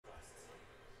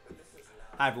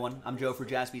Hi everyone, I'm Joe for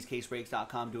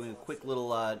JaspysCaseBreaks.com doing a quick little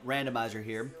randomizer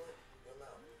here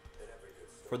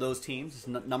for those teams. It's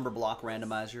a number block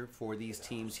randomizer for these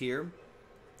teams here.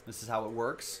 This is how it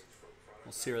works.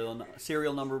 We'll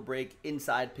serial number break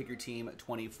inside Pick Your Team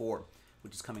 24,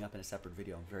 which is coming up in a separate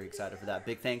video. I'm very excited for that.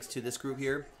 Big thanks to this group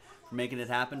here for making it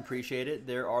happen. Appreciate it.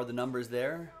 There are the numbers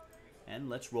there. And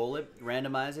let's roll it,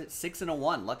 randomize it. 6 and a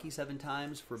 1, lucky 7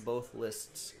 times for both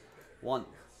lists. 1,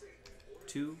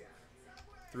 2,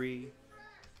 3,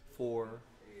 4,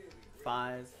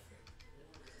 5,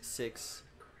 6,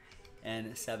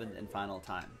 and 7th and final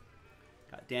time.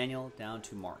 Got Daniel down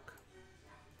to Mark.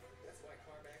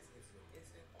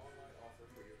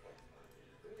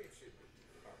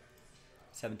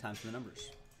 7 times for the numbers.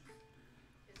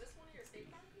 Is this one of your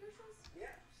State Farm commercials? Yeah,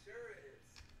 sure it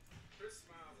is.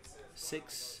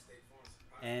 6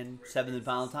 and 7th and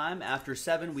final time. After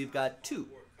 7, we've got 2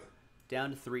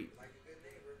 down to 3.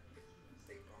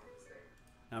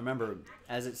 Now remember,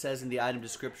 as it says in the item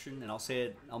description, and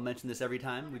I'll mention this every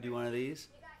time we do one of these.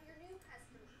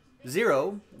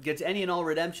 0 gets any and all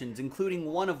redemptions,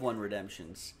 including 1 of 1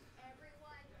 redemptions.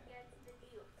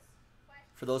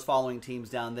 For those following teams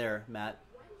down there, Matt,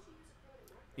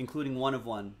 including 1 of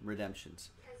 1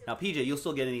 redemptions. Now PJ, you'll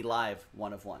still get any live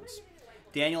 1 of 1s.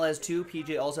 Daniel has 2,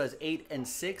 PJ also has 8 and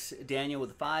 6, Daniel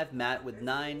with 5, Matt with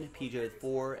 9, PJ with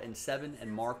 4 and 7,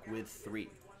 and Mark with 3.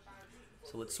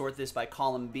 So let's sort this by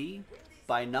column B,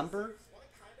 by number,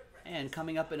 and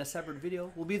coming up in a separate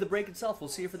video will be the break itself. We'll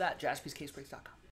see you for that, JaspysCaseBreaks.com.